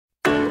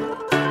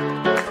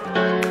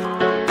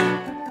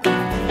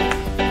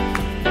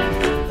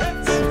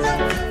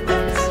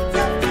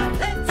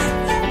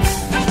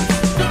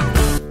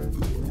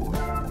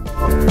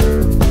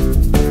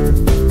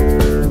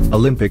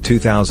Olympic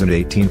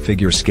 2018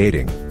 figure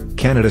skating,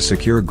 Canada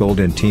secure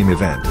gold in team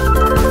event.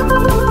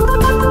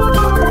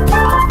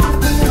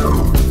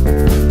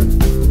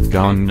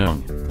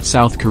 Gangneung,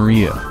 South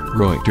Korea,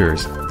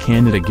 Reuters.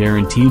 Canada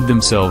guaranteed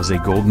themselves a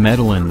gold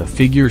medal in the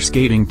figure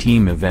skating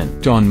team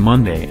event on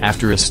Monday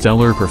after a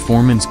stellar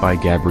performance by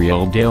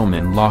Gabrielle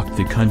Daleman locked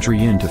the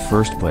country into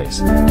first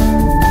place.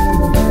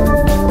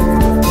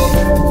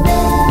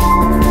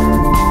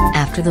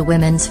 After the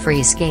women's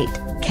free skate,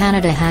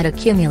 Canada had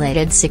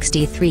accumulated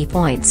 63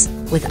 points,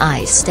 with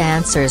ice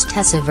dancers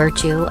Tessa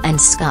Virtue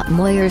and Scott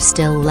Moyer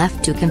still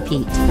left to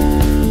compete.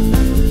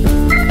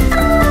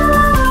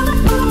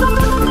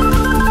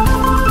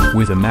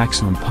 With a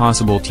maximum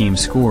possible team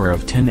score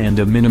of 10 and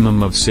a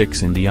minimum of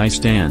 6 in the ice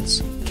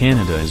dance,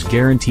 Canada is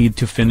guaranteed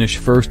to finish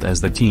first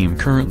as the team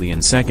currently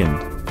in second.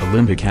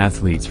 Olympic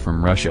athletes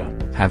from Russia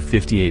have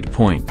 58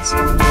 points.